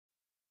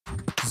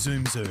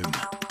Zoom.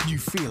 You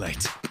feel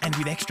it. And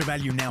with extra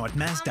value now at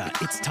Mazda,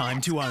 it's time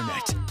to own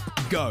it.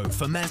 Go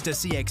for Mazda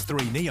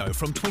CX-3 Neo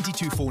from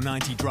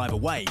 $22,490 drive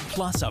away,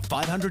 plus a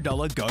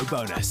 $500 Go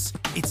bonus.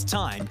 It's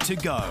time to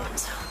go.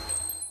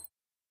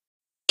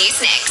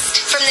 News next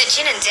from the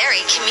Gin and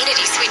Dairy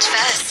Community Switch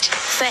First.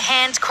 For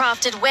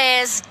handcrafted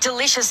wares,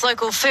 delicious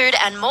local food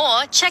and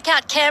more, check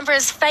out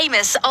Canberra's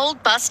famous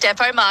Old Bus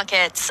Depot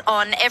markets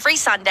on every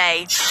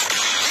Sunday.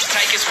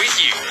 Take us with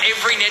you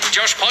every Ned and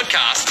Josh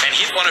podcast and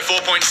hit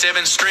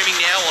 104.7 streaming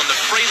now on the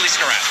free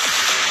listener app.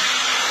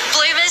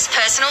 Bloomers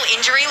Personal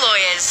Injury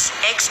Lawyers,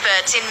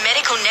 experts in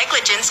medical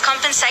negligence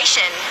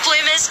compensation.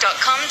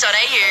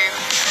 bloomers.com.au.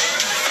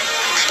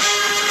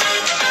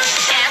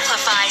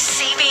 Amplify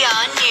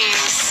CBR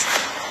News.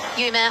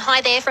 Yuma,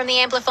 hi there from the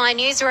Amplify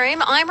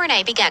Newsroom. I'm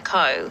Renee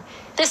Bedacko.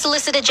 The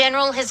Solicitor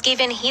General has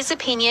given his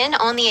opinion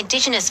on the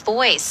Indigenous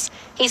voice.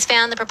 He's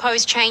found the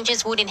proposed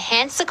changes would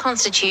enhance the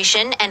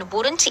Constitution and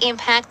wouldn't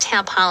impact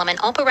how Parliament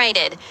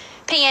operated.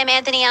 PM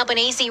Anthony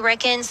Albanese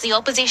reckons the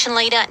opposition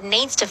leader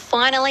needs to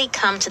finally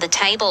come to the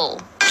table.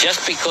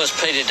 Just because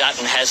Peter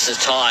Dutton has the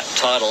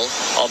title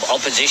of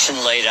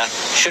opposition leader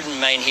shouldn't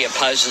mean he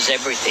opposes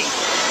everything,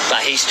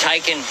 but he's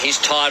taken his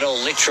title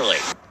literally.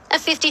 A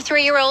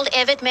 53-year-old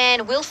Everett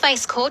man will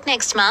face court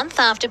next month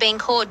after being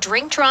caught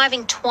drink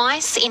driving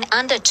twice in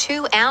under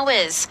 2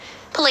 hours.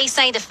 Police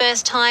say the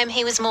first time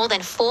he was more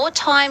than 4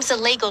 times the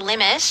legal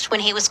limit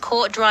when he was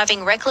caught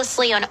driving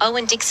recklessly on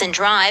Owen Dixon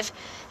Drive.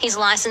 His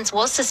licence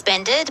was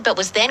suspended but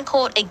was then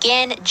caught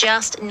again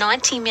just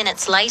 90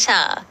 minutes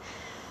later.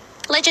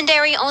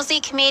 Legendary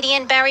Aussie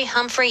comedian Barry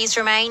Humphries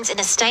remains in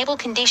a stable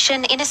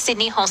condition in a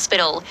Sydney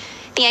hospital.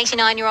 The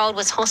 89-year-old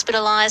was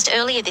hospitalised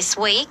earlier this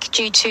week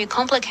due to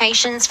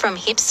complications from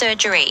hip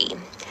surgery.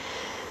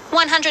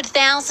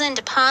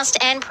 100,000 past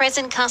and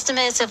present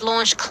customers have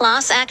launched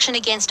class action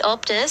against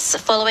Optus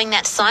following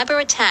that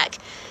cyber attack.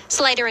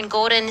 Slater and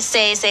Gordon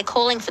says they're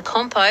calling for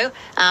compo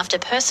after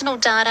personal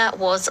data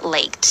was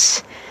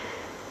leaked.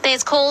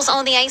 There's calls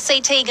on the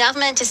ACT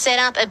government to set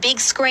up a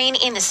big screen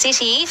in the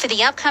city for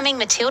the upcoming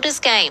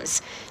Matildas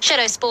games.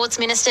 Shadow Sports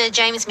Minister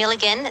James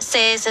Milligan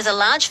says there's a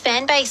large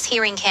fan base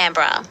here in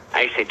Canberra.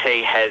 ACT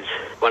has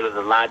one of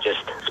the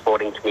largest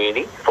sporting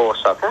community for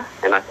soccer,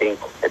 and I think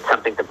it's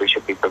something that we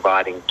should be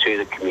providing to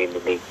the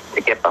community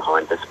to get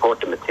behind, to support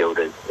the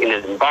Matildas in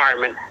an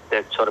environment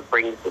that sort of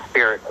brings the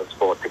spirit of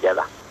sport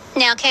together.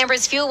 Now,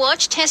 Canberra's Fuel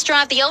Watch test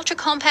drive the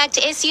ultra-compact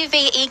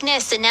SUV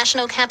Ignis at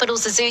National Capital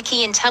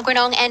Suzuki in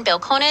Tuggeranong and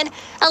Belconnen.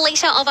 A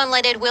litre of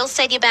unleaded will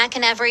set you back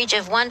an average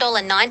of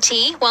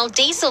 $1.90, while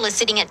diesel is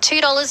sitting at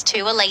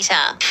 $2.02 a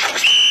litre.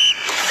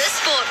 The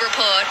Sport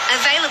Report,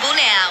 available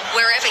now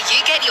wherever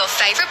you get your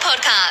favourite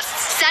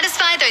podcasts.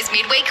 Satisfy those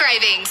midweek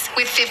cravings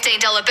with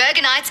 $15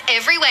 burger nights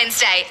every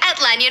Wednesday at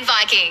Lanyon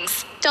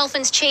Vikings.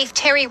 Dolphins chief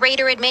Terry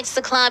Reader admits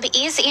the club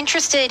is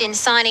interested in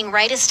signing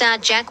Raiders star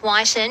Jack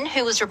Whiten,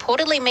 who was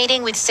reportedly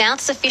meeting with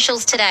Souths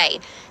officials today.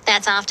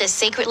 That's after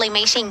secretly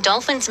meeting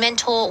Dolphins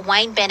mentor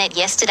Wayne Bennett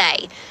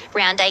yesterday.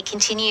 Round 8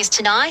 continues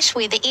tonight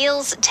with the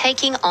Eels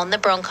taking on the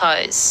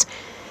Broncos.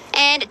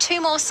 And 2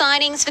 more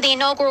signings for the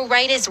inaugural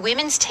Raiders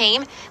women's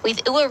team,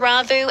 with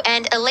Uaravu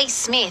and Elise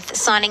Smith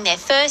signing their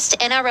first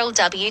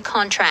NRLW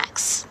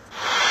contracts.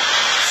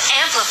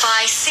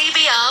 Amplify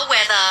CBR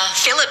weather.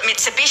 Phillip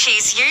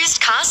Mitsubishi's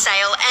used car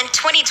sale and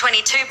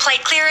 2022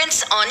 plate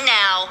clearance on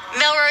now.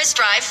 Melrose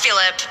Drive,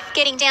 Phillip.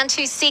 Getting down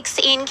to 6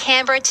 in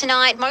Canberra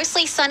tonight.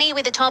 Mostly sunny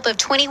with a top of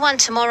 21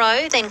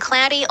 tomorrow, then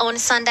cloudy on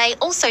Sunday,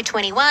 also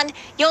 21.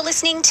 You're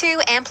listening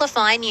to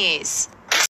Amplify News.